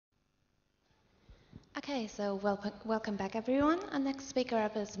Okay, so welcome back everyone. Our next speaker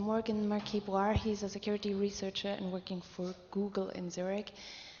up is Morgan Marquis-Boire. He's a security researcher and working for Google in Zurich.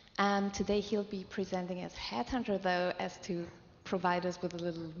 And today he'll be presenting as headhunter, though, as to provide us with a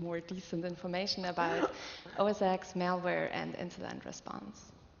little more decent information about OS X, malware, and incident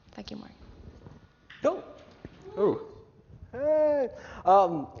response. Thank you, Mark. Cool. Ooh. Hey.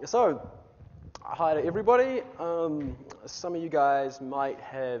 Hi to everybody. Some of you guys might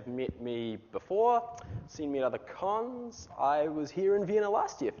have met me before, seen me at other cons. I was here in Vienna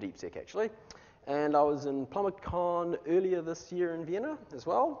last year for DeepSec, actually. And I was in PlumberCon earlier this year in Vienna as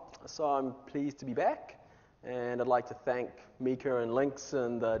well. So I'm pleased to be back. And I'd like to thank Mika and Lynx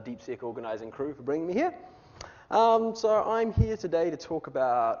and the DeepSec organizing crew for bringing me here. So I'm here today to talk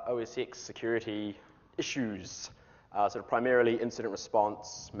about OS X security issues. Sort of primarily incident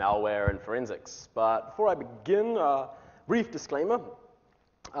response, malware, and forensics. But before I begin, brief disclaimer.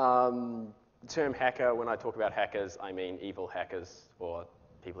 The term hacker, when I talk about hackers, I mean evil hackers or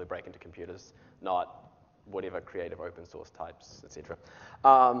people who break into computers, not whatever creative open source types, etc.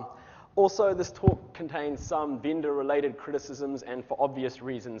 Also, this talk contains some vendor-related criticisms, and for obvious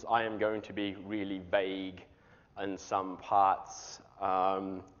reasons, I am going to be really vague in some parts.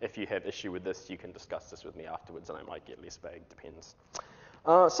 If you have issue with this, you can discuss this with me afterwards, and I might get less vague, depends.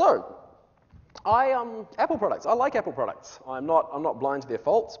 Apple products. I like Apple products. I'm not blind to their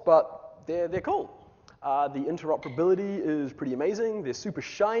faults, but they're cool. The interoperability is pretty amazing. They're super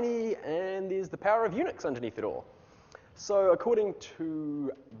shiny, and there's the power of Unix underneath it all. So according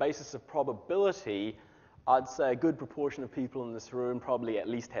to basis of probability, I'd say a good proportion of people in this room probably at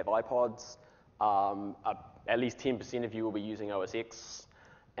least have iPods. At least 10% of you will be using OS X,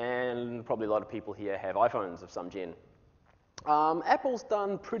 and probably a lot of people here have iPhones of some gen. Apple's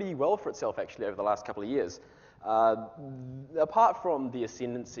done pretty well for itself, actually, over the last couple of years. Apart from the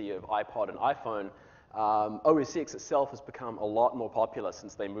ascendancy of iPod and iPhone, OS X itself has become a lot more popular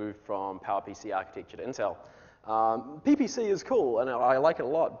since they moved from PowerPC architecture to Intel. PPC is cool, and I like it a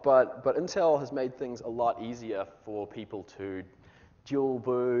lot, but Intel has made things a lot easier for people to dual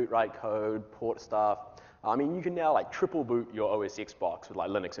boot, write code, port stuff. I mean, you can now like triple boot your OS X box with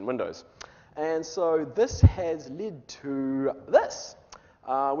like Linux and Windows. And so this has led to this,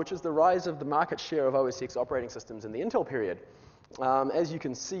 which is the rise of the market share of OS X operating systems in the Intel period. As you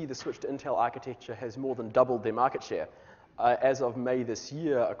can see, the switch to Intel architecture has more than doubled their market share. As of May this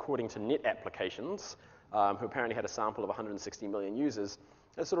year, according to Net Applications, who apparently had a sample of 160 million users,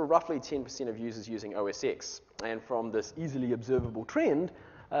 there's sort of roughly 10% of users using OS X. And from this easily observable trend,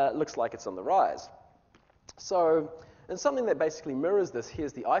 it looks like it's on the rise. So, and something that basically mirrors this,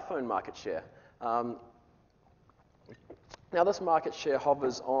 here's the iPhone market share. Now this market share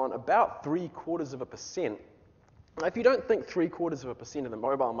hovers on about 0.75%. Now if you don't think 0.75% of the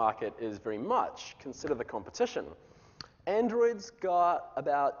mobile market is very much, consider the competition. Android's got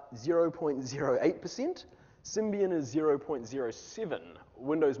about 0.08%. Symbian is 0.07,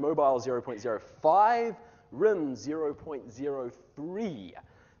 Windows Mobile 0.05, RIM 0.03.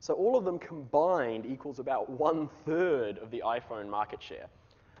 So all of them combined equals about 1/3 of the iPhone market share.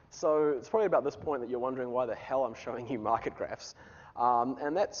 So it's probably about this point that you're wondering why the hell I'm showing you market graphs.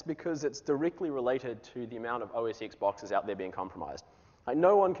 And that's because it's directly related to the amount of OS X boxes out there being compromised. Like,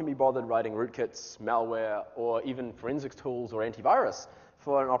 no one can be bothered writing rootkits, malware, or even forensics tools or antivirus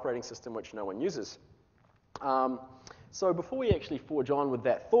for an operating system which no one uses. So before we actually forge on with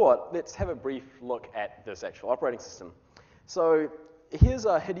that thought, let's have a brief look at this actual operating system. So here's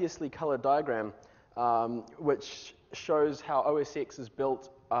a hideously colored diagram which shows how OS X is built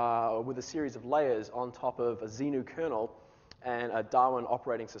with a series of layers on top of a Xenu kernel and a Darwin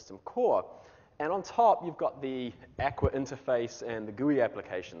operating system core. And on top, you've got the Aqua interface and the GUI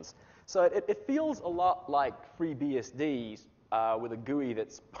applications. So it feels a lot like FreeBSD with a GUI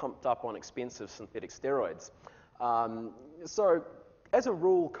that's pumped up on expensive synthetic steroids. So as a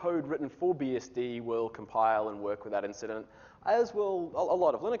rule, code written for BSD will compile and work without incident, as will a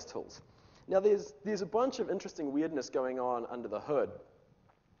lot of Linux tools. Now there's a bunch of interesting weirdness going on under the hood.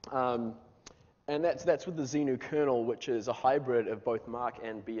 And that's with the Xenu kernel, which is a hybrid of both Mark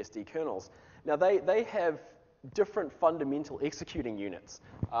and BSD kernels. Now they have different fundamental executing units,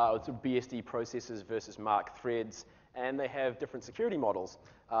 so BSD processors versus Mark threads, and they have different security models,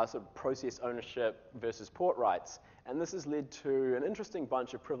 so process ownership versus port rights. And this has led to an interesting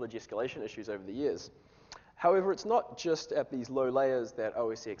bunch of privilege escalation issues over the years. However, it's not just at these low layers that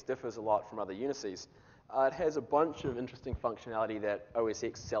OS X differs a lot from other Unices. It has a bunch of interesting functionality that OS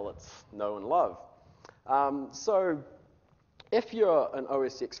X zealots know and love. So if you're an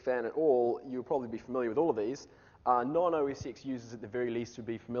OS X fan at all, you'll probably be familiar with all of these. Non-OS X users at the very least would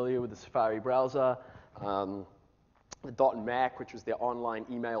be familiar with the Safari browser, The Dot and Mac, which was their online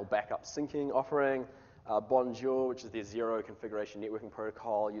email backup syncing offering, Bonjour, which is their zero configuration networking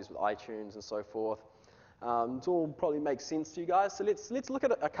protocol used with iTunes and so forth. It all probably makes sense to you guys. So let's look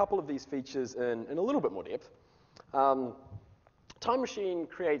at a couple of these features in a little bit more depth. Time Machine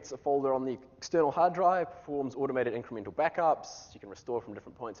creates a folder on the external hard drive, performs automated incremental backups. You can restore from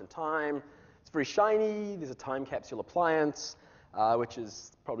different points in time. It's very shiny. There's a time capsule appliance, which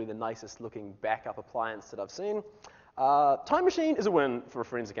is probably the nicest looking backup appliance that I've seen. Time Machine is a win for a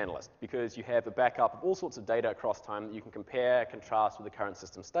forensic analyst because you have a backup of all sorts of data across time that you can compare, contrast with the current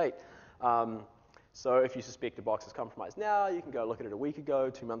system state. So if you suspect a box is compromised now, you can go look at it a week ago,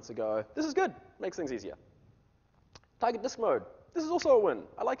 2 months ago. This is good. Makes things easier. Target disk mode. This is also a win.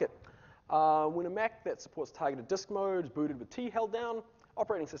 I like it. When a Mac that supports targeted disk mode is booted with T held down,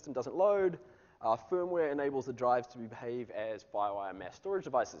 operating system doesn't load. Firmware enables the drives to behave as FireWire mass storage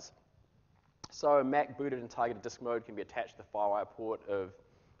devices. So a Mac booted in targeted disk mode can be attached to the FireWire port of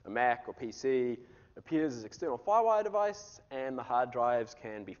a Mac or PC, appears as external FireWire device, and the hard drives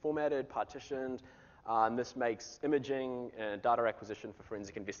can be formatted, partitioned. And this makes imaging and data acquisition for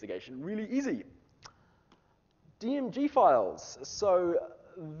forensic investigation really easy. DMG files. So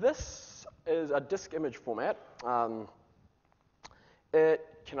this is a disk image format. It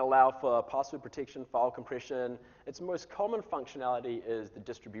can allow for password protection, file compression. Its most common functionality is the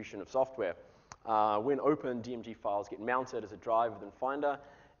distribution of software. When opened, DMG files get mounted as a drive within Finder.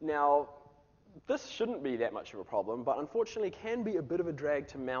 Now, this shouldn't be that much of a problem, but unfortunately can be a bit of a drag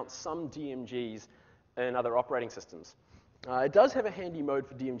to mount some DMGs in other operating systems. It does have a handy mode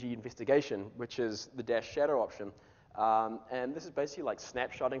for DMG investigation, which is the -shadow option. And this is basically like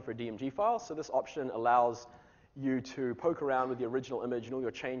snapshotting for a DMG file. So this option allows you to poke around with the original image and all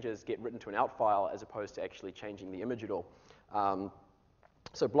your changes get written to an out file as opposed to actually changing the image at all.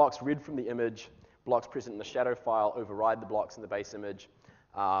 So blocks read from the image, blocks present in the shadow file override the blocks in the base image,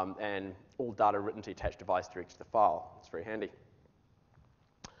 and all data written to the attached device directs to the file. It's very handy.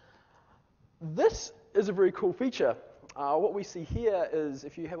 This is a very cool feature. What we see here is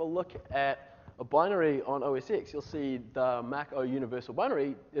if you have a look at a binary on OS X, you'll see the Mac O universal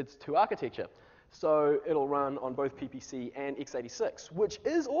binary, it's 2 architecture. So it'll run on both PPC and x86, which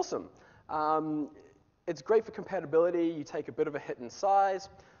is awesome. It's great for compatibility. You take a bit of a hit in size,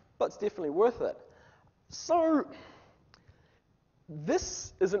 but it's definitely worth it. So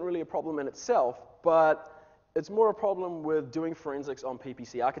this isn't really a problem in itself, but it's more a problem with doing forensics on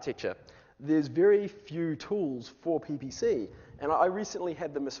PPC architecture. There's very few tools for PPC, and I recently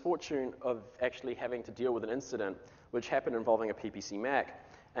had the misfortune of actually having to deal with an incident which happened involving a PPC Mac,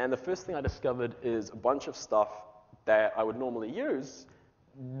 and the first thing I discovered is a bunch of stuff that I would normally use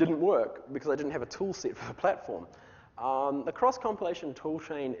didn't work because I didn't have a tool set for the platform. The cross-compilation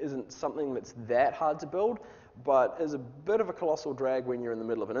toolchain isn't something that's that hard to build, but is a bit of a colossal drag when you're in the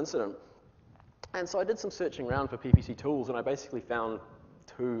middle of an incident. And so I did some searching around for PPC tools, and I basically found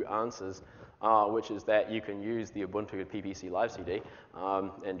 2 answers, which is that you can use the Ubuntu PPC Live CD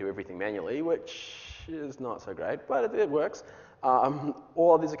and do everything manually, which is not so great, but it works.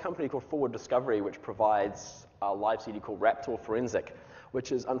 Or there's a company called Forward Discovery, which provides a live CD called Raptor Forensic,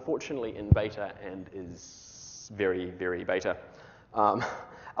 which is unfortunately in beta and is very, very beta.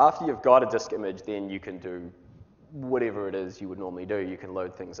 After you've got a disk image, then you can do whatever it is you would normally do. You can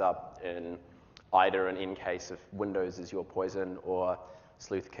load things up in either an in case if Windows is your poison, or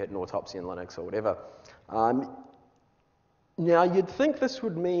SleuthKit and Autopsy in Linux, or whatever. Now, you'd think this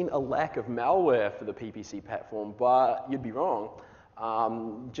would mean a lack of malware for the PPC platform, but you'd be wrong,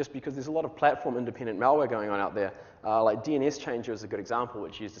 just because there's a lot of platform-independent malware going on out there. Like DNS Changer is a good example,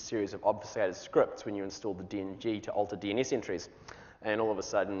 which used a series of obfuscated scripts when you install the DNG to alter DNS entries. And all of a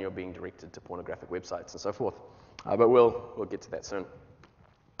sudden, you're being directed to pornographic websites and so forth. But we'll get to that soon.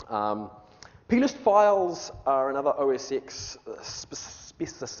 plist files are another OS X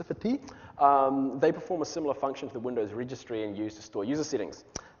specificity. They perform a similar function to the Windows registry and used to store user settings.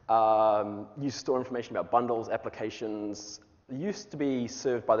 Used to store information about bundles, applications. They used to be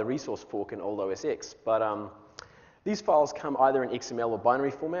served by the resource fork in old OS X, but these files come either in XML or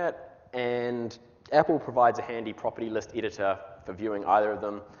binary format, and Apple provides a handy property list editor for viewing either of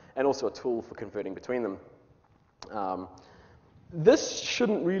them, and also a tool for converting between them. This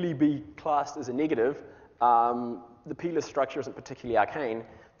shouldn't really be classed as a negative. The plist structure isn't particularly arcane.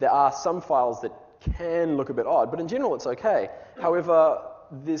 There are some files that can look a bit odd, but in general it's okay. However,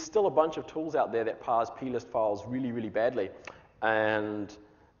 there's still a bunch of tools out there that parse plist files really, really badly and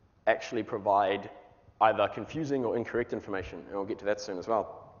actually provide either confusing or incorrect information, and I'll get to that soon as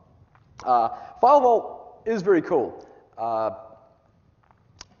well. FileVault is very cool.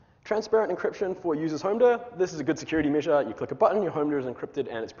 Transparent encryption for users' home dir. This is a good security measure. You click a button, your home dir is encrypted,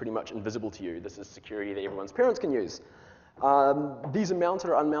 and it's pretty much invisible to you. This is security that everyone's parents can use. These are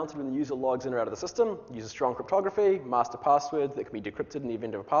mounted or unmounted when the user logs in or out of the system. Uses strong cryptography, master passwords that can be decrypted in the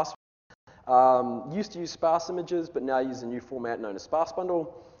event of a password. Used to use sparse images, but now use a new format known as sparse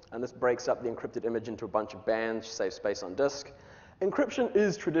bundle. And this breaks up the encrypted image into a bunch of bands to save space on disk. Encryption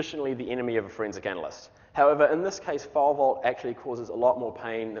is traditionally the enemy of a forensic analyst. However, in this case, file vault actually causes a lot more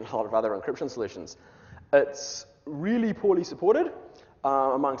pain than a lot of other encryption solutions. It's really poorly supported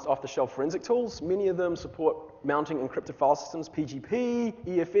amongst off-the-shelf forensic tools. Many of them support mounting encrypted file systems, PGP,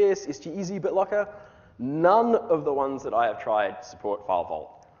 EFS, SGEZ, BitLocker. None of the ones that I have tried support file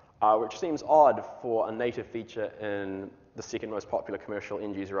vault, which seems odd for a native feature in the second most popular commercial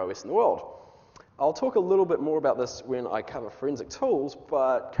end-user OS in the world. I'll talk a little bit more about this when I cover forensic tools,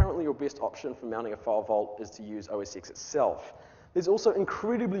 but currently your best option for mounting a file vault is to use OS X itself. There's also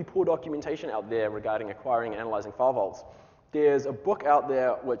incredibly poor documentation out there regarding acquiring and analyzing file vaults. There's a book out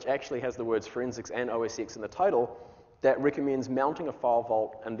there which actually has the words forensics and OS X in the title that recommends mounting a file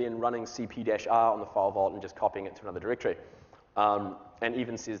vault and then running cp-r on the file vault and just copying it to another directory. And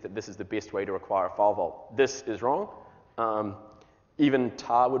even says that this is the best way to acquire a file vault. This is wrong. Even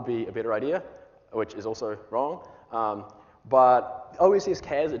tar would be a better idea, which is also wrong. But OS X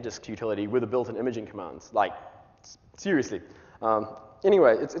has a disk utility with a built-in imaging commands. Like, seriously.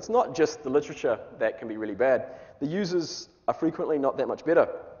 Anyway, it's not just the literature that can be really bad. The users are frequently not that much better.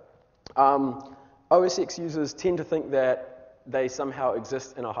 OS X users tend to think that they somehow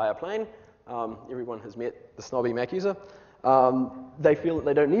exist in a higher plane. Everyone has met the snobby Mac user. They feel that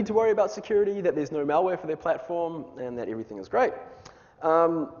they don't need to worry about security, that there's no malware for their platform, and that everything is great.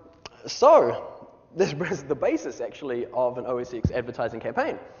 So this is the basis, actually, of an OS X advertising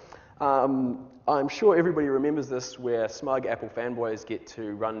campaign. I'm sure everybody remembers this, where smug Apple fanboys get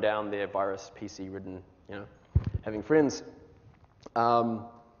to run down their virus PC-ridden, having friends.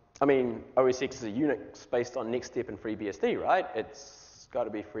 I mean, OS X is a Unix based on NextStep and FreeBSD, right? It's got to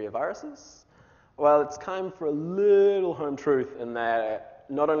be free of viruses. Well, it's time for a little home truth in that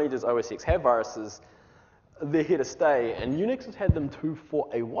not only does OS X have viruses, they're here to stay, and Unix has had them too for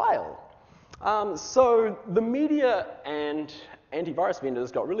a while. So the media and antivirus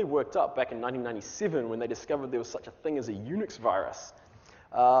vendors got really worked up back in 1997 when they discovered there was such a thing as a Unix virus.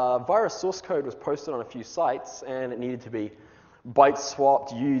 Virus source code was posted on a few sites, and it needed to be byte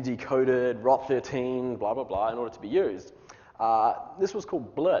swapped, decoded, ROT13, blah, blah, blah, in order to be used. This was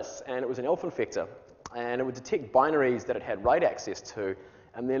called Bliss, and it was an elf infector, and it would detect binaries that it had write access to,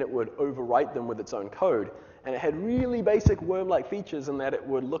 and then it would overwrite them with its own code. And it had really basic worm-like features in that it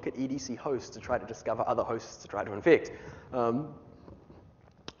would look at EDC hosts to try to discover other hosts to try to infect.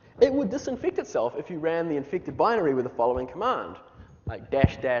 It would disinfect itself if you ran the infected binary with the following command, like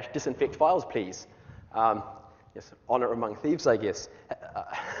 -- disinfect files, please. Yes, honor among thieves, I guess.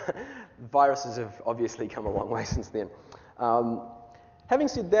 Viruses have obviously come a long way since then. Having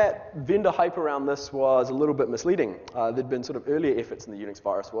said that, vendor hype around this was a little bit misleading. There'd been sort of earlier efforts in the Unix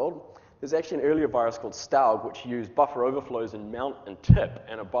virus world. There's actually an earlier virus called Staug, which used buffer overflows in mount and tip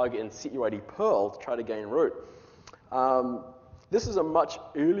and a bug in setuid Perl to try to gain root. This is a much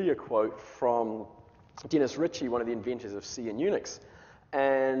earlier quote from Dennis Ritchie, one of the inventors of C and Unix.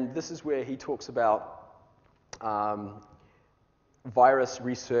 And this is where he talks about virus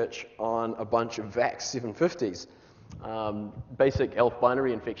research on a bunch of VAX 750s. Basic ELF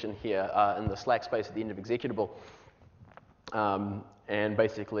binary infection here in the slack space at the end of executable, and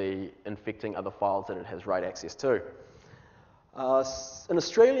basically infecting other files that it has write access to. An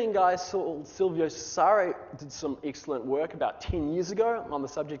Australian guy, Silvio Cesare, did some excellent work about 10 years ago on the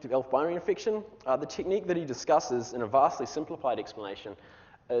subject of ELF binary infection. The technique that he discusses in a vastly simplified explanation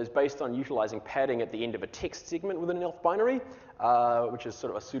is based on utilizing padding at the end of a text segment within an ELF binary, which is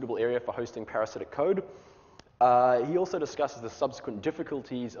sort of a suitable area for hosting parasitic code. He also discusses the subsequent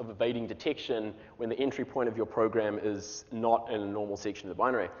difficulties of evading detection when the entry point of your program is not in a normal section of the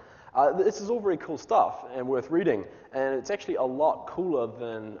binary. This is all very cool stuff and worth reading, and it's actually a lot cooler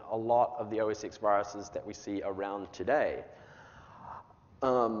than a lot of the OS X viruses that we see around today.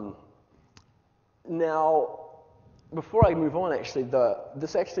 Now, before I move on, actually,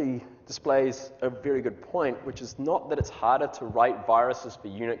 this actually displays a very good point, which is not that it's harder to write viruses for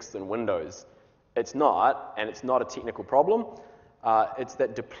Unix than Windows. It's not, and it's not a technical problem. It's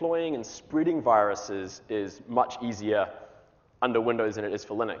that deploying and spreading viruses is much easier under Windows than it is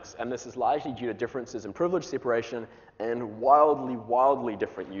for Linux. And this is largely due to differences in privilege separation and wildly, wildly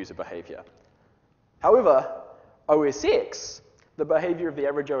different user behavior. However, OS X, the behavior of the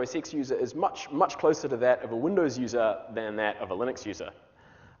average OS X user is much, much closer to that of a Windows user than that of a Linux user.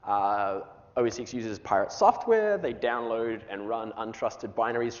 OS X users pirate software, they download and run untrusted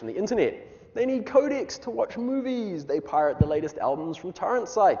binaries from the internet. They need codecs to watch movies, they pirate the latest albums from torrent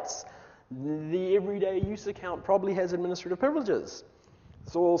sites. The everyday use account probably has administrative privileges.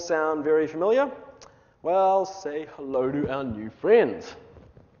 Does all sound very familiar? Well, say hello to our new friends.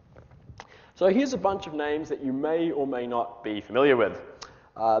 So here's a bunch of names that you may or may not be familiar with.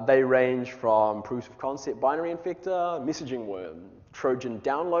 They range from proof of concept binary infector, messaging worm, Trojan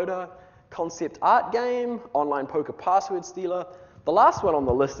downloader, concept art game, online poker password stealer. The last one on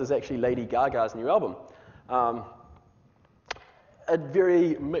the list is actually Lady Gaga's new album. A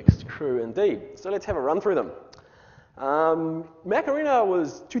very mixed crew indeed. So let's have a run through them. Macarena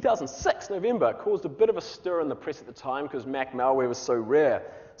was 2006 November, caused a bit of a stir in the press at the time because Mac malware was so rare.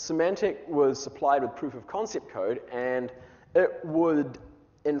 Symantec was supplied with proof of concept code, and it would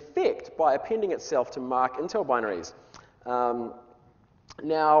infect by appending itself to mark Intel binaries.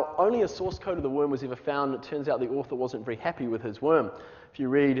 Now, only a source code of the worm was ever found, and it turns out the author wasn't very happy with his worm. If you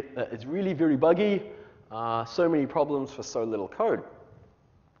read, it's really very buggy, so many problems for so little code.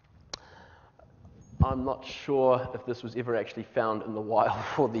 I'm not sure if this was ever actually found in the wild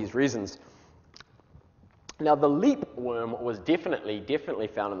for these reasons. Now, the leap worm was definitely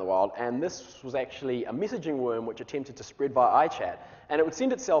found in the wild, and this was actually a messaging worm which attempted to spread via iChat, and it would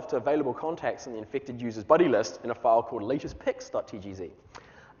send itself to available contacts in the infected user's buddy list in a file called latestpics.tgz. It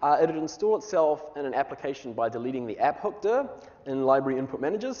would install itself in an application by deleting the app hookdir in library input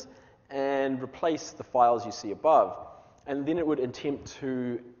managers and replace the files you see above. And then it would attempt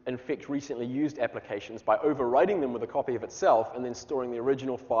to infect recently used applications by overwriting them with a copy of itself and then storing the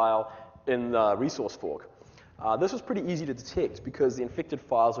original file in the resource fork. This was pretty easy to detect because the infected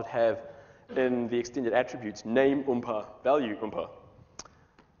files would have in the extended attributes name umpa, value umpa.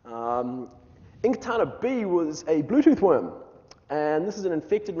 Inkatana B was a Bluetooth worm, and this is an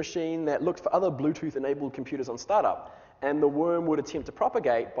infected machine that looked for other Bluetooth-enabled computers on startup, and the worm would attempt to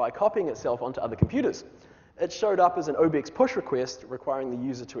propagate by copying itself onto other computers. It showed up as an OBEX push request requiring the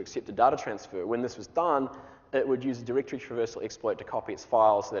user to accept a data transfer. When this was done, it would use a directory traversal exploit to copy its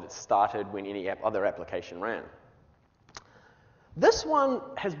file so that it started when any other application ran. This one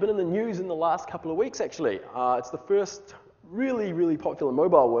has been in the news in the last couple of weeks, actually. It's the first really popular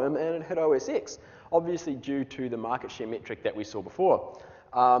mobile worm, and it hit OS X, obviously due to the market share metric that we saw before.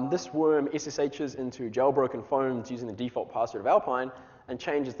 This worm SSHs into jailbroken phones using the default password of Alpine and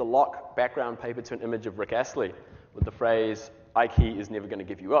changes the lock background paper to an image of Rick Astley with the phrase, "Ikey is never going to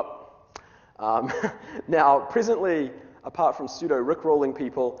give you up." Now, presently, apart from pseudo rickrolling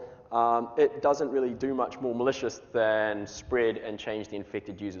people, it doesn't really do much more malicious than spread and change the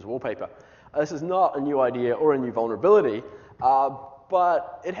infected user's wallpaper. This is not a new idea or a new vulnerability,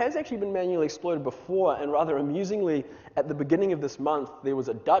 but it has actually been manually exploited before, and rather amusingly, at the beginning of this month, there was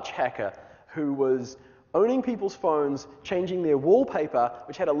a Dutch hacker who was owning people's phones, changing their wallpaper,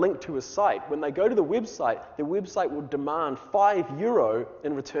 which had a link to a site. When they go to the website will demand €5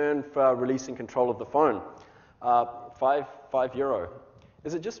 in return for releasing control of the phone. €5.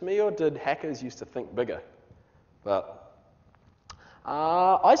 Is it just me, or did hackers used to think bigger? But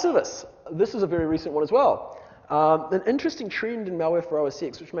iService. This is a very recent one as well. An interesting trend in malware for OS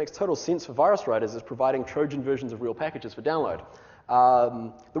X, which makes total sense for virus writers, is providing Trojan versions of real packages for download.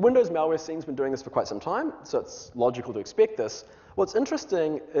 The Windows malware scene's been doing this for quite some time, so it's logical to expect this. What's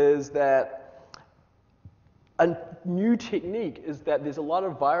interesting is that a new technique is that there's a lot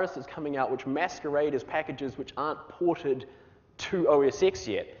of viruses coming out which masquerade as packages which aren't ported to OS X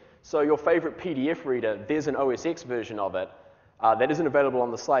yet. So your favorite PDF reader, there's an OS X version of it that isn't available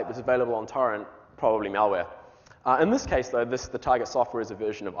on the site, but is available on torrent, probably malware. In this case, though, the target software is a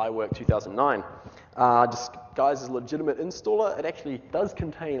version of iWork 2009. Disguised as a legitimate installer, it actually does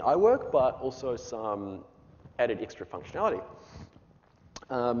contain iWork, but also some added extra functionality.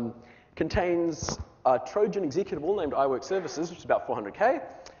 Contains a Trojan executable named iWork Services, which is about 400K.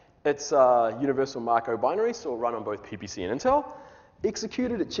 It's a universal Marco binary, so it'll run on both PPC and Intel.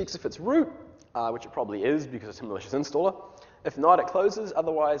 Executed, it checks if it's root, which it probably is because it's a malicious installer. If not, it closes.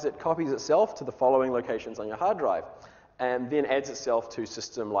 Otherwise, it copies itself to the following locations on your hard drive, and then adds itself to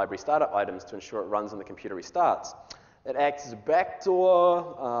system library startup items to ensure it runs when the computer restarts. It acts as a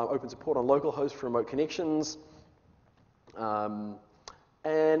backdoor, opens a port on localhost for remote connections, and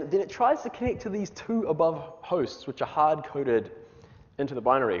then it tries to connect to these two above hosts, which are hard-coded into the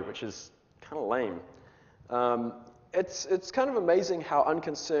binary, which is kind of lame. It's kind of amazing how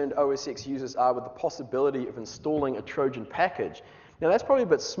unconcerned OS X users are with the possibility of installing a Trojan package. Now, that's probably a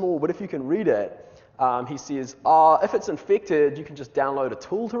bit small, but if you can read it, He says, if it's infected, you can just download a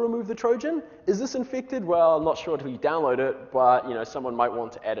tool to remove the Trojan. Is this infected? Well, I'm not sure until you download it, but someone might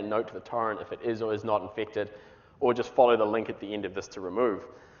want to add a note to the torrent if it is or is not infected, or just follow the link at the end of this to remove.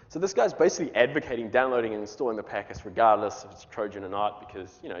 So this guy's basically advocating downloading and installing the package regardless if it's Trojan or not,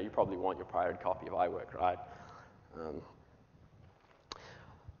 because you probably want your pirated copy of iWork, right?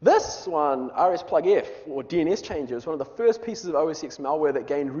 This one, rsplugf, or DNS changer, is one of the first pieces of OS X malware that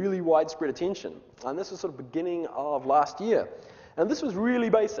gained really widespread attention. And this was sort of beginning of last year. And this was really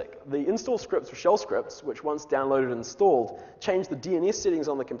basic. The install scripts were shell scripts, which once downloaded and installed, changed the DNS settings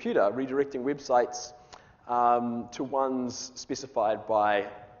on the computer, redirecting websites to ones specified by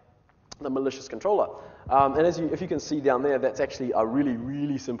the malicious controller. And if you can see down there, that's actually a really,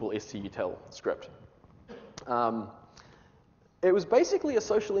 really simple stutil script. It was basically a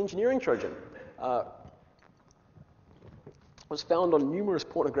social engineering Trojan. It was found on numerous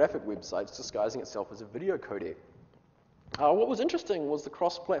pornographic websites disguising itself as a video codec. What was interesting was the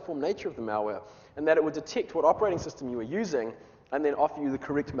cross-platform nature of the malware, and that it would detect what operating system you were using and then offer you the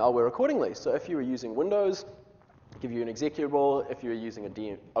correct malware accordingly. So if you were using Windows, give you an executable. If you were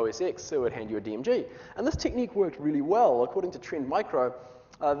using OS X, it would hand you a DMG. And this technique worked really well. According to Trend Micro,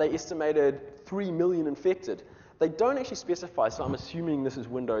 they estimated 3 million infected. They don't actually specify, so I'm assuming this is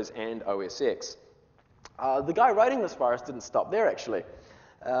Windows and OS X. The guy writing this virus didn't stop there, actually.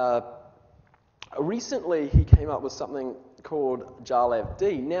 Recently, he came up with something called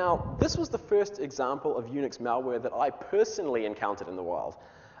jarlavd. Now, this was the first example of Unix malware that I personally encountered in the wild.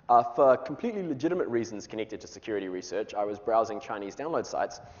 For completely legitimate reasons connected to security research, I was browsing Chinese download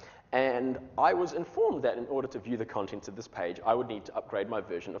sites, and I was informed that in order to view the contents of this page, I would need to upgrade my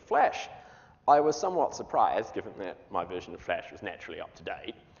version of Flash. I was somewhat surprised, given that my version of Flash was naturally up to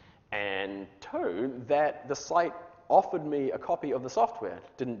date, and two, that the site offered me a copy of the software.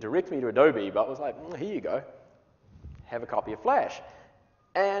 It didn't direct me to Adobe, but was like, here you go, have a copy of Flash.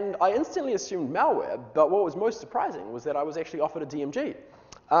 And I instantly assumed malware, but what was most surprising was that I was actually offered a DMG.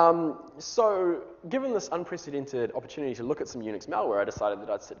 So given this unprecedented opportunity to look at some Unix malware, I decided that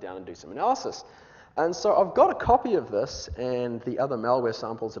I'd sit down and do some analysis. And so I've got a copy of this and the other malware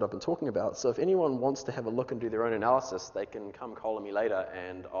samples that I've been talking about. So if anyone wants to have a look and do their own analysis, they can come call me later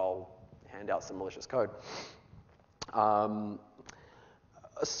and I'll hand out some malicious code.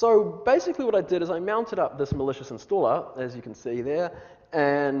 So basically what I did is I mounted up this malicious installer, as you can see there.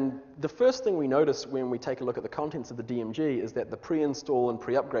 And the first thing we notice when we take a look at the contents of the DMG is that the pre-install and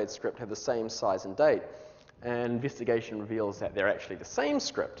pre-upgrade script have the same size and date. And investigation reveals that they're actually the same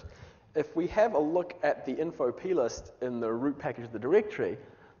script. If we have a look at the info plist in the root package of the directory,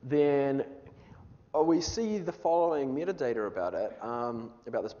 then we see the following metadata about it,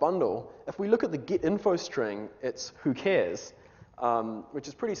 about this bundle. If we look at the get info string, it's who cares, which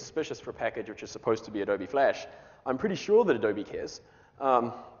is pretty suspicious for a package which is supposed to be Adobe Flash. I'm pretty sure that Adobe cares.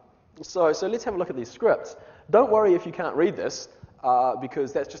 So let's have a look at these scripts. Don't worry if you can't read this,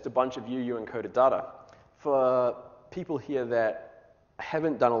 because that's just a bunch of UU encoded data. For people here that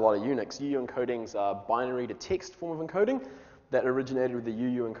haven't done a lot of Unix, UU encodings are binary to text form of encoding that originated with the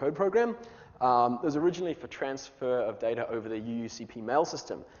UU encode program. It was originally for transfer of data over the UUCP mail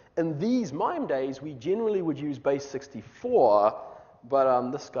system. In these MIME days, we generally would use base 64, but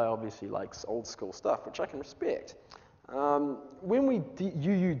this guy obviously likes old school stuff, which I can respect. When we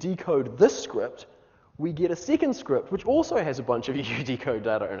UU decode this script, we get a second script, which also has a bunch of UU decode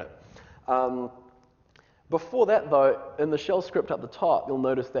data in it. Before that, though, in the shell script at the top, you'll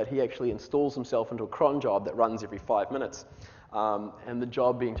notice that he actually installs himself into a cron job that runs every 5 minutes. And the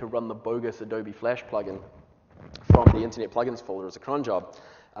job being to run the bogus Adobe Flash plugin from the Internet Plugins folder as a cron job.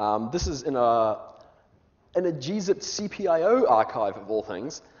 This is in a gzip CPIO archive, of all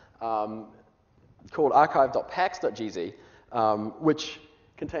things, called archive.pax.gz, which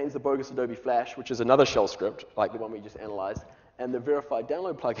contains the bogus Adobe Flash, which is another shell script, like the one we just analyzed, and the verified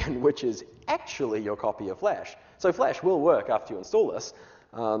download plugin, which is actually your copy of Flash. So Flash will work after you install this.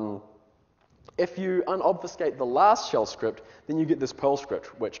 If you unobfuscate the last shell script, then you get this Perl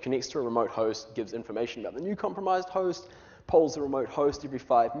script, which connects to a remote host, gives information about the new compromised host, polls the remote host every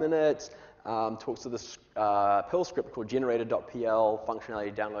 5 minutes, talks to this Perl script called generator.pl,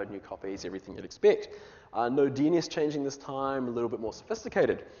 functionality, download new copies, everything you'd expect. No DNS changing this time, a little bit more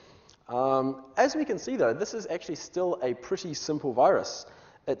sophisticated. As we can see, though, this is actually still a pretty simple virus.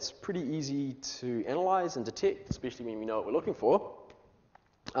 It's pretty easy to analyze and detect, especially when we know what we're looking for.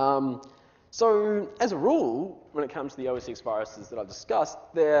 So as a rule, when it comes to the OS X viruses that I've discussed,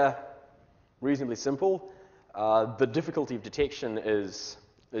 they're reasonably simple. The difficulty of detection is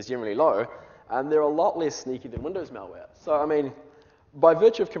generally low, and they're a lot less sneaky than Windows malware. So, I mean, By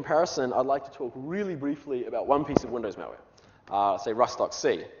virtue of comparison, I'd like to talk really briefly about one piece of Windows malware, say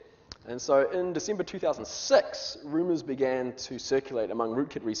rust.c. And so in December 2006, rumors began to circulate among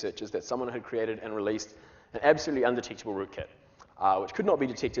rootkit researchers that someone had created and released an absolutely undetectable rootkit, which could not be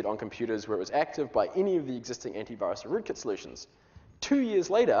detected on computers where it was active by any of the existing antivirus or rootkit solutions. 2 years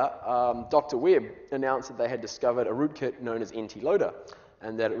later, Dr. Webb announced that they had discovered a rootkit known as NT-Loader,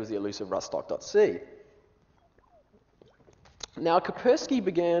 and that it was the elusive rust.c. Now, Kaspersky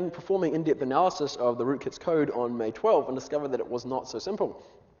began performing in-depth analysis of the rootkit's code on May 12 and discovered that it was not so simple.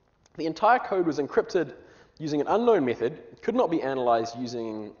 The entire code was encrypted using an unknown method, could not be analyzed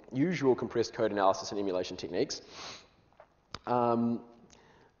using usual compressed code analysis and emulation techniques. Further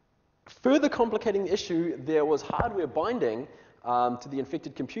complicating the issue, there was hardware binding to the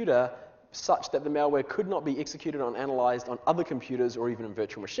infected computer such that the malware could not be executed or analyzed on other computers or even in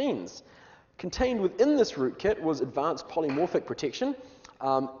virtual machines. Contained within this rootkit was advanced polymorphic protection,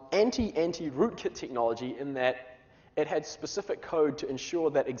 anti-rootkit technology in that it had specific code to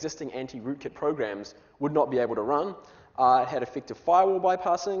ensure that existing anti-rootkit programs would not be able to run. It had effective firewall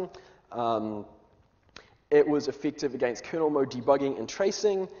bypassing. It was effective against kernel mode debugging and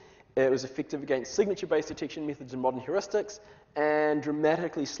tracing. It was effective against signature-based detection methods and modern heuristics, and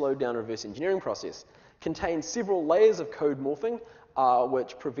dramatically slowed down reverse engineering process. Contained several layers of code morphing,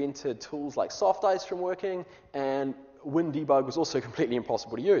 which prevented tools like SoftIce from working, and WinDebug was also completely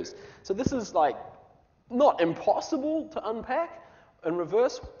impossible to use. So this is like not impossible to unpack in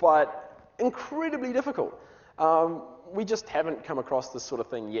reverse, but incredibly difficult. We just haven't come across this sort of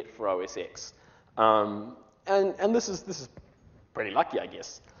thing yet for OS X. And this is pretty lucky, I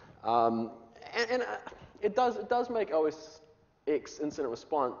guess. It does make OS X incident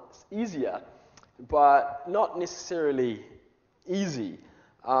response easier, but not necessarily easy.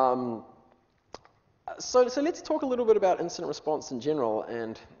 So let's talk a little bit about incident response in general,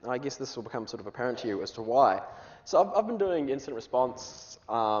 and I guess this will become sort of apparent to you as to why. So I've been doing incident response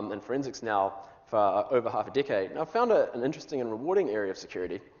and forensics now for over half a decade, and I've found an interesting and rewarding area of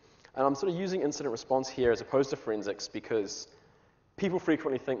security. And I'm sort of using incident response here as opposed to forensics because people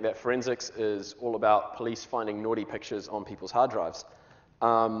frequently think that forensics is all about police finding naughty pictures on people's hard drives.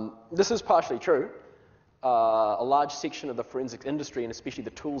 This is partially true. A large section of the forensics industry, and especially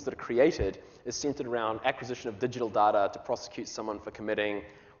the tools that are created, is centered around acquisition of digital data to prosecute someone for committing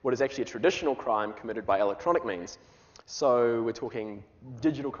what is actually a traditional crime committed by electronic means. So we're talking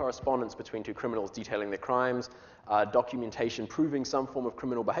digital correspondence between two criminals detailing their crimes, documentation proving some form of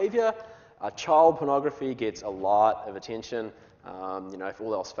criminal behavior. Child pornography gets a lot of attention. If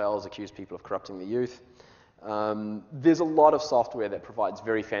all else fails, accuse people of corrupting the youth. There's a lot of software that provides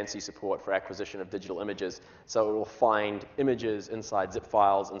very fancy support for acquisition of digital images. So it will find images inside zip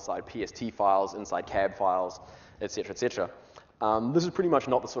files, inside PST files, inside CAB files, et cetera, et cetera. This is pretty much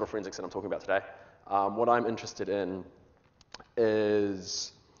not the sort of forensics that I'm talking about today. What I'm interested in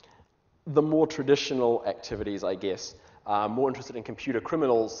is the more traditional activities, I guess. More interested in computer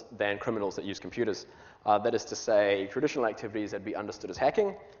criminals than criminals that use computers. That is to say, traditional activities that would be understood as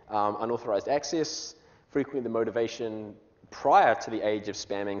hacking, unauthorized access. Frequently, the motivation prior to the age of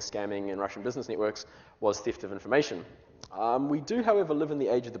spamming, scamming, and Russian business networks was theft of information. We do, however, live in the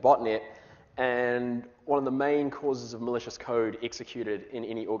age of the botnet, and one of the main causes of malicious code executed in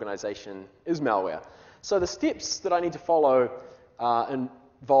any organization is malware. So the steps that I need to follow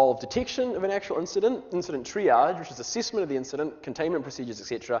involve detection of an actual incident, incident triage, which is assessment of the incident, containment procedures,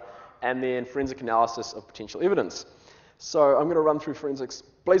 etc., and then forensic analysis of potential evidence. So I'm going to run through forensics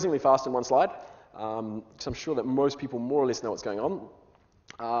blazingly fast in one slide, because I'm sure that most people more or less know what's going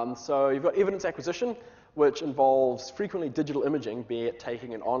on. So you've got evidence acquisition, which involves frequently digital imaging, be it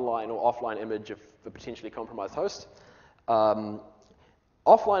taking an online or offline image of a potentially compromised host.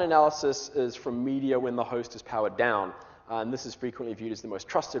 Offline analysis is from media when the host is powered down, and this is frequently viewed as the most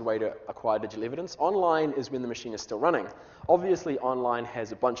trusted way to acquire digital evidence. Online is when the machine is still running. Obviously, online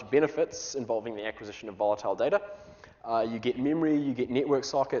has a bunch of benefits involving the acquisition of volatile data. You get memory, you get network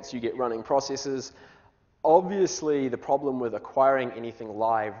sockets, you get running processes. Obviously, the problem with acquiring anything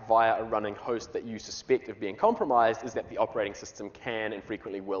live via a running host that you suspect of being compromised is that the operating system can and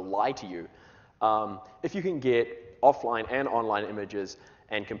frequently will lie to you. If you can get offline and online images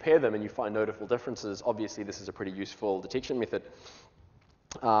and compare them and you find notable differences, obviously this is a pretty useful detection method.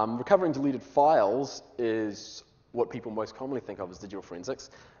 Recovering deleted files is what people most commonly think of as digital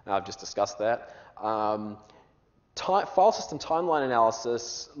forensics. I've just discussed that. File system timeline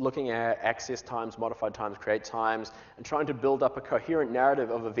analysis, looking at access times, modified times, create times, and trying to build up a coherent narrative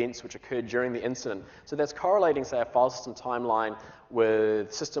of events which occurred during the incident. So that's correlating, say, a file system timeline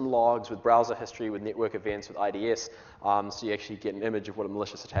with system logs, with browser history, with network events, with IDS, so you actually get an image of what a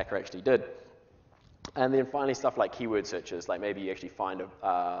malicious attacker actually did. And then finally, stuff like keyword searches, like maybe you actually find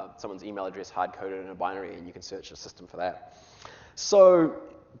someone's email address hard-coded in a binary, and you can search the system for that. So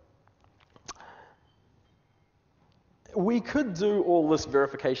we could do all this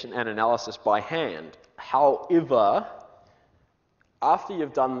verification and analysis by hand. However, after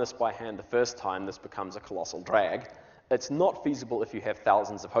you've done this by hand the first time, this becomes a colossal drag. It's not feasible if you have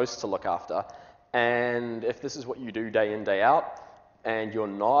thousands of hosts to look after. And if this is what you do day in, day out, and you're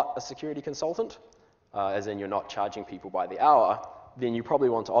not a security consultant, as in you're not charging people by the hour, then you probably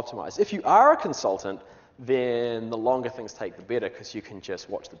want to optimize. If you are a consultant, then the longer things take, the better, because you can just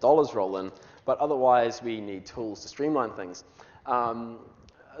watch the dollars roll in. But otherwise, we need tools to streamline things.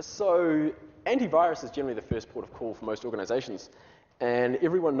 So antivirus is generally the first port of call for most organizations. And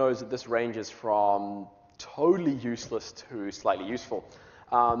everyone knows that this ranges from totally useless to slightly useful.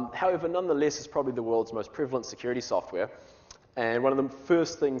 However, nonetheless, it's probably the world's most prevalent security software. And one of the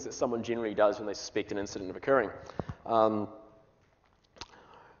first things that someone generally does when they suspect an incident of occurring.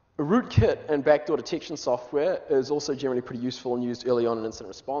 Rootkit and backdoor detection software is also generally pretty useful and used early on in incident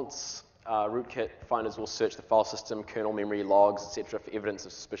response. Rootkit finders will search the file system, kernel memory, logs, etc. for evidence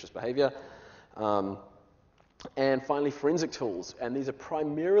of suspicious behavior. And finally, forensic tools. And these are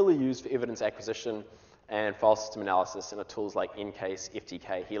primarily used for evidence acquisition and file system analysis, and are tools like Ncase,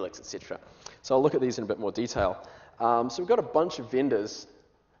 FTK, Helix, etc. So I'll look at these in a bit more detail. So we've got a bunch of vendors,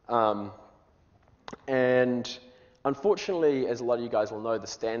 and unfortunately, as a lot of you guys will know, the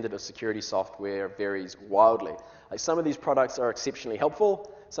standard of security software varies wildly. Like some of these products are exceptionally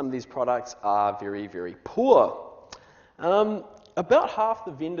helpful, some of these products are very, very poor. About half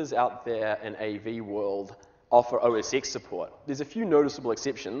the vendors out there in AV world offer OS X support. There's a few noticeable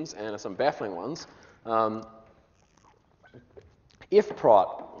exceptions and some baffling ones.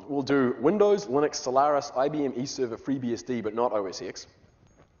 FProt will do Windows, Linux, Solaris, IBM eServer, FreeBSD, but not OS X.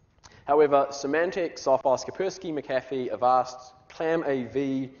 However, Symantec, Sophos, Kaspersky, McAfee, Avast,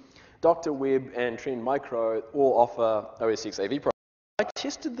 ClamAV, Dr. Web, and Trend Micro all offer OS X AV products. I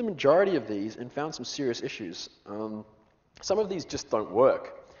tested the majority of these and found some serious issues. Some of these just don't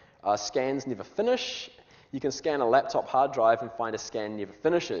work. Scans never finish. You can scan a laptop hard drive and find a scan never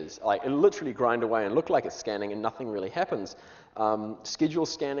finishes. Like, it'll literally grind away and look like it's scanning and nothing really happens. Schedule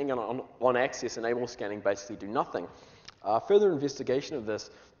scanning and on access enable scanning basically do nothing. Further investigation of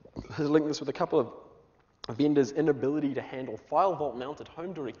this has linked this with a couple of vendors' inability to handle file vault mounted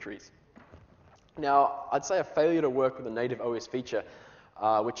home directories. Now, I'd say a failure to work with a native OS feature,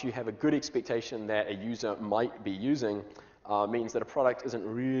 which you have a good expectation that a user might be using, means that a product isn't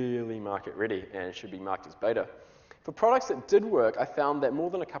really market ready and should be marked as beta. For products that did work, I found that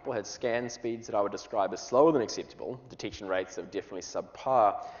more than a couple had scan speeds that I would describe as slower than acceptable. Detection rates are definitely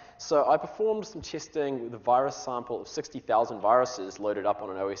subpar. So I performed some testing with a virus sample of 60,000 viruses loaded up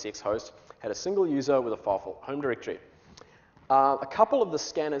on an OS X host, had a single user with a file home directory. A couple of the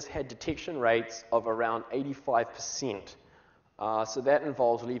scanners had detection rates of around 85%. So that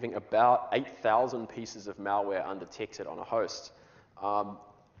involves leaving about 8,000 pieces of malware undetected on a host.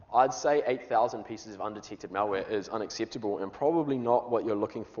 I'd say 8,000 pieces of undetected malware is unacceptable and probably not what you're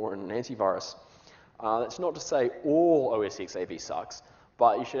looking for in an antivirus. That's not to say all OS X AV sucks,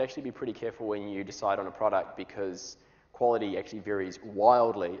 but you should actually be pretty careful when you decide on a product because quality actually varies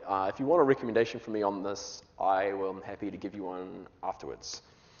wildly. If you want a recommendation from me on this, I am happy to give you one afterwards.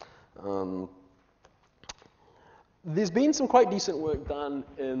 There's been some quite decent work done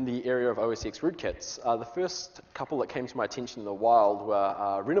in the area of OS X rootkits. The first couple that came to my attention in the wild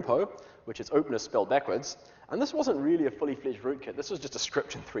were Renipo, which is openness spelled backwards. And this wasn't really a fully fledged rootkit. This was just a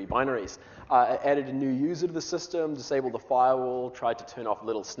script in 3 binaries. It added a new user to the system, disabled the firewall, tried to turn off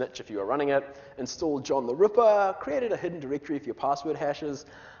Little Snitch if you were running it, installed John the Ripper, created a hidden directory for your password hashes,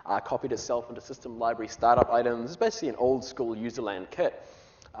 copied itself into system library startup items. It's basically an old school userland kit.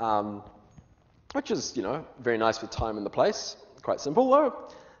 Which is, you know, very nice for time and the place. Quite simple,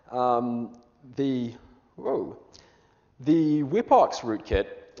 though. The Wepox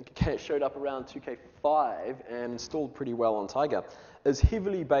rootkit showed up around 2K5 and installed pretty well on Tiger. Is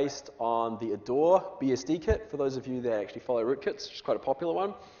heavily based on the Adore BSD kit, for those of you that actually follow rootkits, which is quite a popular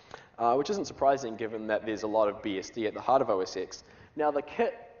one, which isn't surprising given that there's a lot of BSD at the heart of OS X. Now, the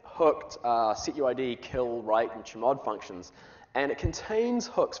kit hooked setuid, kill, write, and chmod functions, and it contains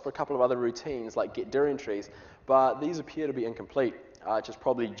hooks for a couple of other routines like get dir entries, but these appear to be incomplete. which is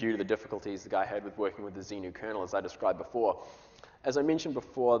probably due to the difficulties the guy had with working with the Xenu kernel, as I described before. As I mentioned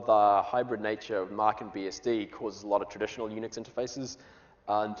before, the hybrid nature of Mark and BSD causes a lot of traditional Unix interfaces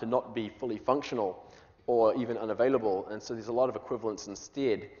to not be fully functional or even unavailable, and so there's a lot of equivalents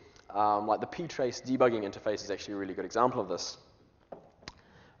instead. Like the ptrace debugging interface is actually a really good example of this.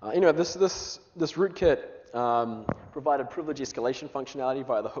 Anyway, this rootkit provided privilege escalation functionality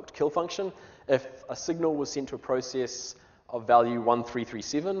via the hooked kill function. If a signal was sent to a process of value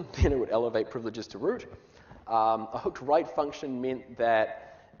 1337, then it would elevate privileges to root. A hooked write function meant that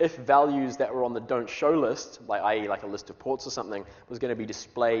if values that were on the don't show list, like i.e. like a list of ports or something, was going to be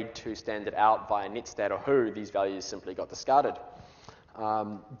displayed to standard out via netstat or who, these values simply got discarded.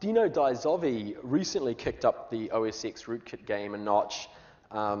 Dino Daizovi recently kicked up the OSX rootkit game a notch.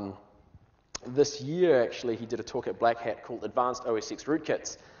 This year, actually, he did a talk at Black Hat called Advanced OSX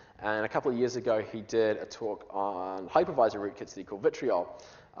Rootkits. And a couple of years ago, he did a talk on hypervisor rootkits that he called Vitriol.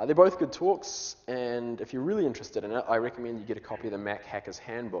 They're both good talks, and if you're really interested in it, I recommend you get a copy of the Mac Hacker's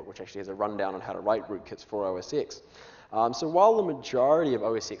Handbook, which actually has a rundown on how to write rootkits for OSX. So while the majority of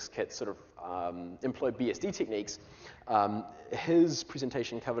OSX kits sort of employ BSD techniques, his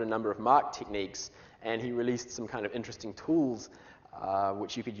presentation covered a number of Mark techniques, and he released some kind of interesting tools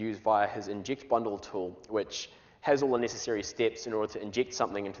which you could use via his inject bundle tool, which has all the necessary steps in order to inject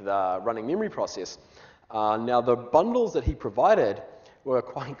something into the running memory process. Now, the bundles that he provided were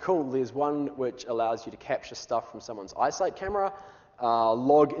quite cool. There's one which allows you to capture stuff from someone's iSight camera,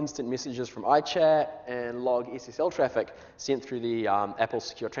 log instant messages from iChat, and log SSL traffic sent through the Apple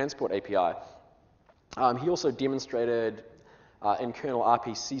Secure Transport API. He also demonstrated in kernel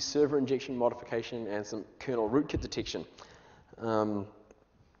RPC server injection modification and some kernel rootkit detection.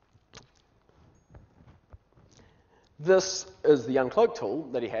 This is the uncloak tool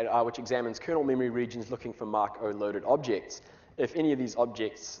that he had, which examines kernel memory regions looking for Mark O loaded objects. If any of these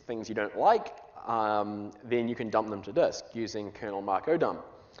objects, things you don't like, then you can dump them to disk using kernel Mark O dump.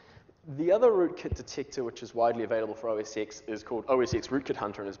 The other rootkit detector, which is widely available for OSX, is called OSX Rootkit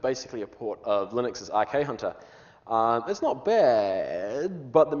Hunter, and is basically a port of Linux's RK Hunter. It's not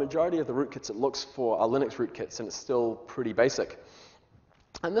bad, but the majority of the rootkits it looks for are Linux rootkits, and it's still pretty basic.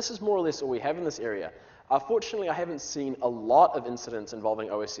 And this is more or less all we have in this area. Fortunately, I haven't seen a lot of incidents involving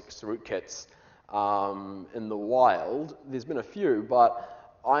OSX rootkits in the wild. There's been a few,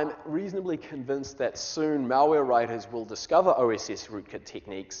 but I'm reasonably convinced that soon malware writers will discover OSS rootkit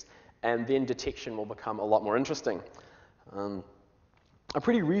techniques, and then detection will become a lot more interesting. A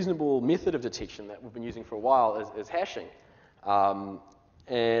pretty reasonable method of detection that we've been using for a while is hashing.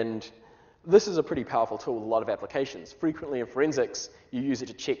 And this is a pretty powerful tool with a lot of applications. Frequently in forensics, you use it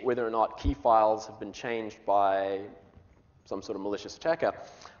to check whether or not key files have been changed by some sort of malicious attacker.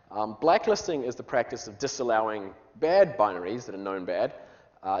 Blacklisting is the practice of disallowing bad binaries that are known bad.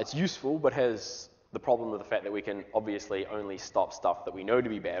 It's useful, but has the problem of the fact that we can obviously only stop stuff that we know to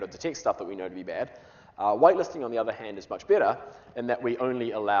be bad or detect stuff that we know to be bad. Whitelisting, on the other hand, is much better in that we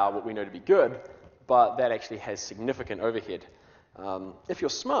only allow what we know to be good, but that actually has significant overhead. If you're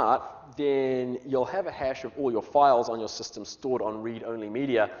smart, then you'll have a hash of all your files on your system stored on read-only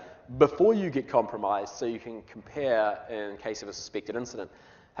media before you get compromised, so you can compare in case of a suspected incident.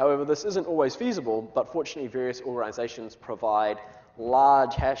 However, this isn't always feasible, but fortunately various organizations provide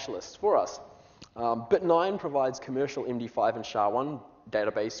large hash lists for us. Bit9 provides commercial MD5 and SHA-1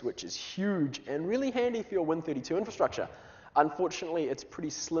 database, which is huge and really handy for your Win32 infrastructure. Unfortunately, it's pretty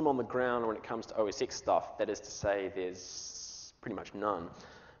slim on the ground when it comes to OSX stuff. That is to say, there's pretty much none.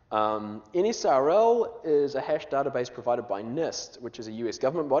 NSRL is a hash database provided by NIST, which is a US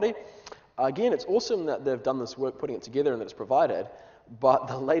government body. Again, it's awesome that they've done this work putting it together and that it's provided, but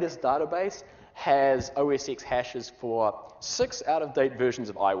the latest database has OSX hashes for 6 out-of-date versions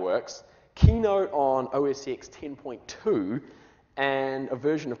of iWorks, Keynote on OSX 10.2, and a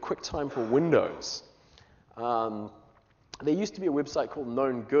version of QuickTime for Windows. There used to be a website called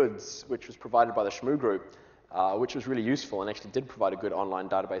Known Goods, which was provided by the Shmoo Group, which was really useful and actually did provide a good online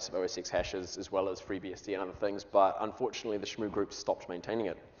database of OSX hashes as well as FreeBSD and other things, but unfortunately the Shmoo Group stopped maintaining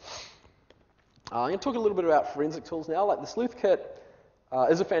it. I'm going to talk a little bit about forensic tools now. Like the Sleuth Kit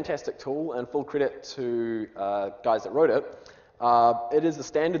is a fantastic tool, and full credit to guys that wrote it. It is a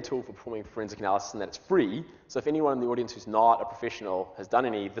standard tool for performing forensic analysis in that it's free. So if anyone in the audience who's not a professional has done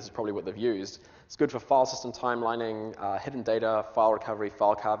any, this is probably what they've used. It's good for file system timelining, hidden data, file recovery,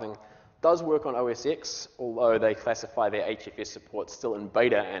 file carving. Does work on OSX, although they classify their HFS support still in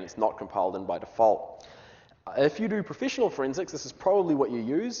beta and it's not compiled in by default. If you do professional forensics, this is probably what you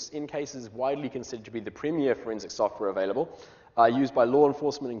use. In cases widely considered to be the premier forensic software available. Used by law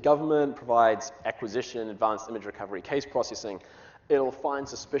enforcement and government, provides acquisition, advanced image recovery, case processing. It'll find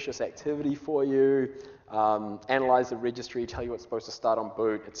suspicious activity for you, analyze the registry, tell you what's supposed to start on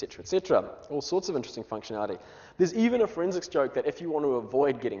boot, etc., etc. All sorts of interesting functionality. There's even a forensics joke that if you want to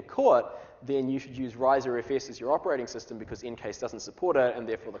avoid getting caught, then you should use RISE-RFS as your operating system because Ncase doesn't support it, and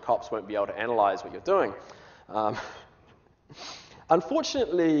therefore the cops won't be able to analyze what you're doing.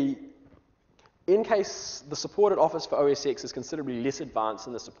 Unfortunately, Ncase, the support it offers for OS X is considerably less advanced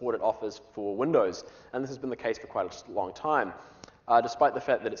than the support it offers for Windows, and this has been the case for quite a long time. Despite the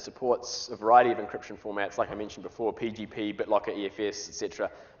fact that it supports a variety of encryption formats, like I mentioned before, PGP, BitLocker, EFS, etc.,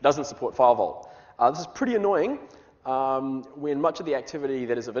 it doesn't support file vault. This is pretty annoying when much of the activity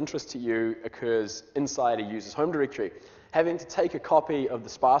that is of interest to you occurs inside a user's home directory. Having to take a copy of the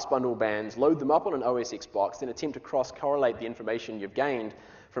sparse bundle bands, load them up on an OS X box, then attempt to cross-correlate the information you've gained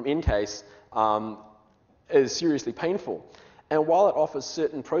from Ncase is seriously painful. And while it offers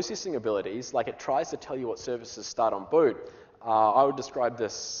certain processing abilities, like it tries to tell you what services start on boot, I would describe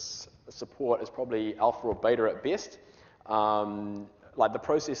this support as probably alpha or beta at best. Like the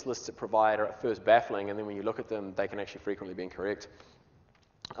process lists it provide are at first baffling, and then when you look at them, they can actually frequently be incorrect.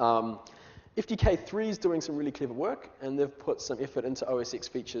 FTK3 is doing some really clever work, and they've put some effort into OS X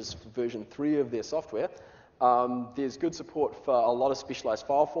features for version 3 of their software. There's good support for a lot of specialized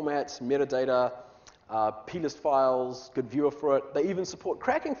file formats, metadata, plist files, good viewer for it. They even support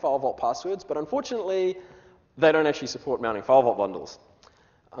cracking file vault passwords, but unfortunately, they don't actually support mounting file vault bundles.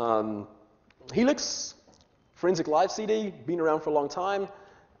 Helix, Forensic Live CD, been around for a long time.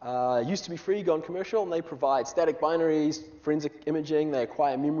 Used to be free, gone commercial, and they provide static binaries, forensic imaging, they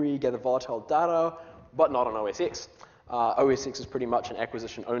acquire memory, gather volatile data, but not on OS X. OS X is pretty much an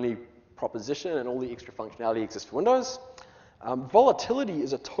acquisition-only proposition, and all the extra functionality exists for Windows. Volatility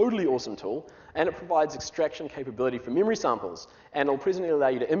is a totally awesome tool, and it provides extraction capability for memory samples. And it'll presently allow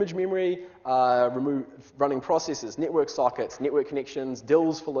you to image memory, remove running processes, network sockets, network connections,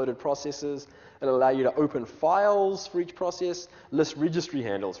 DILs for loaded processes. It'll allow you to open files for each process, list registry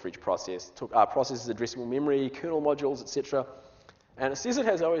handles for each process, processes addressable memory, kernel modules, etc. And it says it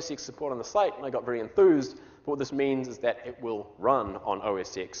has OS X support on the site, and I got very enthused. But what this means is that it will run on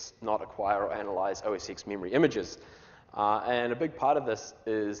OS X, not acquire or analyze OS X memory images. And a big part of this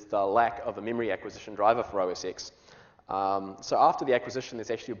is the lack of a memory acquisition driver for OS X. So after the acquisition,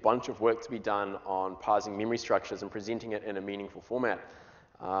 there's actually a bunch of work to be done on parsing memory structures and presenting it in a meaningful format.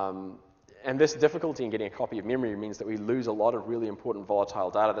 And this difficulty in getting a copy of memory means that we lose a lot of really important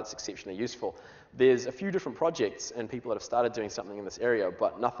volatile data that's exceptionally useful. There's a few different projects and people that have started doing something in this area,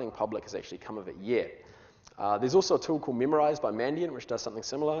 but nothing public has actually come of it yet. There's also a tool called Memorize by Mandiant, which does something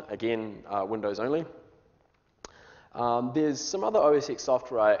similar, again, Windows only. There's some other OS X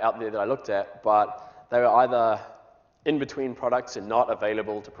software out there that I looked at, but they were either in between products and not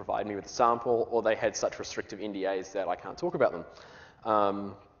available to provide me with a sample, or they had such restrictive NDAs that I can't talk about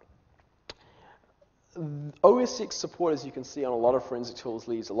them. OS X support, as you can see on a lot of forensic tools,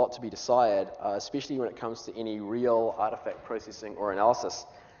 leaves a lot to be desired, especially when it comes to any real artifact processing or analysis.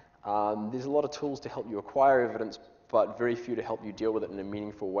 There's a lot of tools to help you acquire evidence, but very few to help you deal with it in a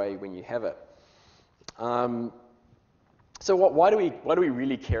meaningful way when you have it. So why do we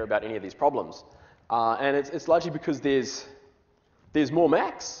really care about any of these problems? And it's largely because there's more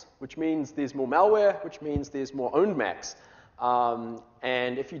Macs, which means there's more malware, which means there's more owned Macs.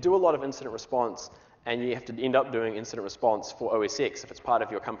 And if you do a lot of incident response, and you have to end up doing incident response for OS X, if it's part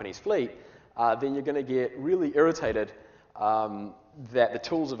of your company's fleet, then you're going to get really irritated that the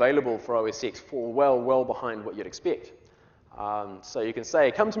tools available for OS X fall well behind what you'd expect. So you can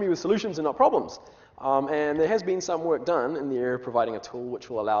say, come to me with solutions and not problems. And there has been some work done in the area of providing a tool which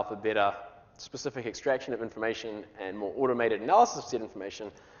will allow for better specific extraction of information and more automated analysis of said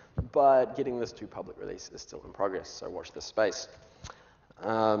information, but getting this to public release is still in progress, so watch this space.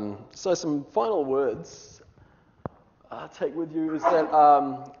 So some final words I'll take with you is that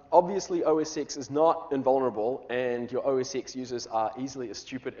obviously OS X is not invulnerable, and your OS X users are easily as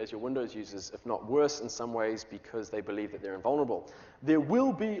stupid as your Windows users, if not worse in some ways, because they believe that they're invulnerable. There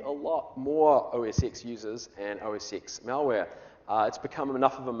will be a lot more OS X users and OS X malware. It's become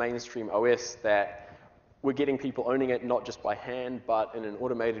enough of a mainstream OS that we're getting people owning it not just by hand, but in an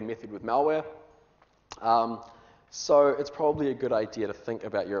automated method with malware. So it's probably a good idea to think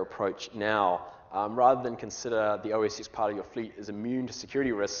about your approach now. Rather than consider the OS X part of your fleet as immune to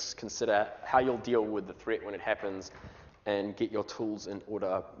security risks, consider how you'll deal with the threat when it happens and get your tools in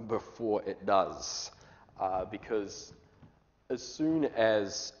order before it does. Because as soon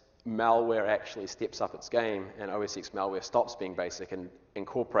as malware actually steps up its game and OS X malware stops being basic and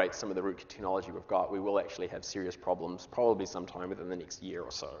incorporates some of the rootkit technology we've got, we will actually have serious problems, probably sometime within the next year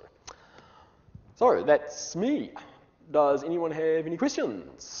or so. So that's me. Does anyone have any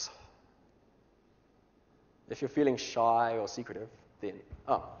questions? If you're feeling shy or secretive, then,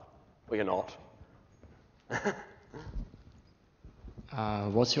 well, you're not.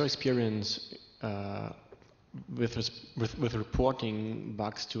 What's your experience with reporting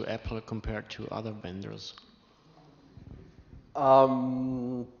bugs to Apple compared to other vendors?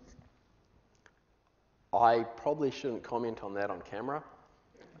 I probably shouldn't comment on that on camera,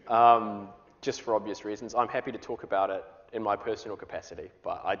 just for obvious reasons. I'm happy to talk about it in my personal capacity,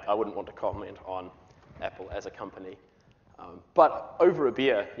 but I wouldn't want to comment on Apple as a company. But over a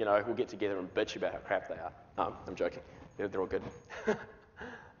beer, we'll get together and bitch about how crap they are. I'm joking. They're all good.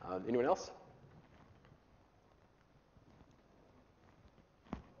 Anyone else?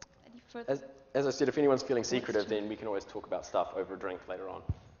 Any further? As I said, if anyone's feeling secretive, then we can always talk about stuff over a drink later on.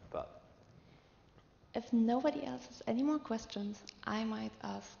 But If nobody else has any more questions, I might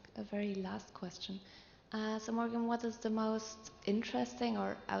ask a very last question. So Morgan, what is the most interesting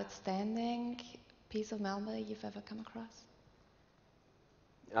or outstanding piece of malware you've ever come across?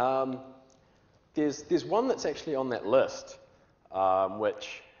 There's one that's actually on that list,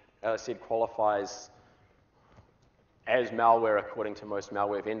 which, as I said, qualifies as malware according to most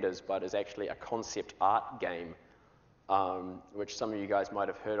malware vendors, but is actually a concept art game, which some of you guys might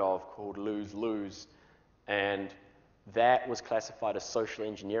have heard of, called Lose Lose. And that was classified as social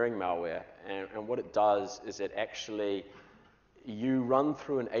engineering malware. And what it does is it actually, you run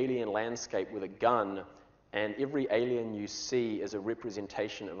through an alien landscape with a gun, and every alien you see is a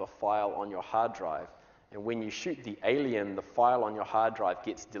representation of a file on your hard drive. And when you shoot the alien, the file on your hard drive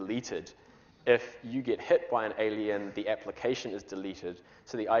gets deleted. If you get hit by an alien, the application is deleted.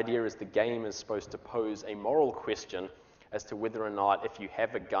 So the idea is the game is supposed to pose a moral question as to whether or not, if you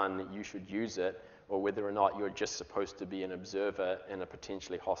have a gun, you should use it, or whether or not you're just supposed to be an observer in a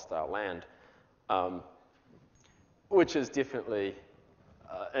potentially hostile land, which is definitely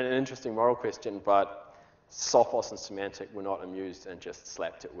an interesting moral question, but Sophos and Symantec were not amused and just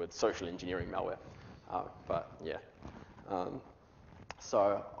slapped it with social engineering malware. But yeah.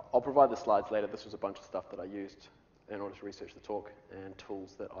 So I'll provide the slides later. This was a bunch of stuff that I used in order to research the talk and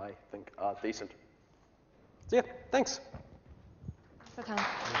tools that I think are decent. So yeah, thanks. Thanks for coming.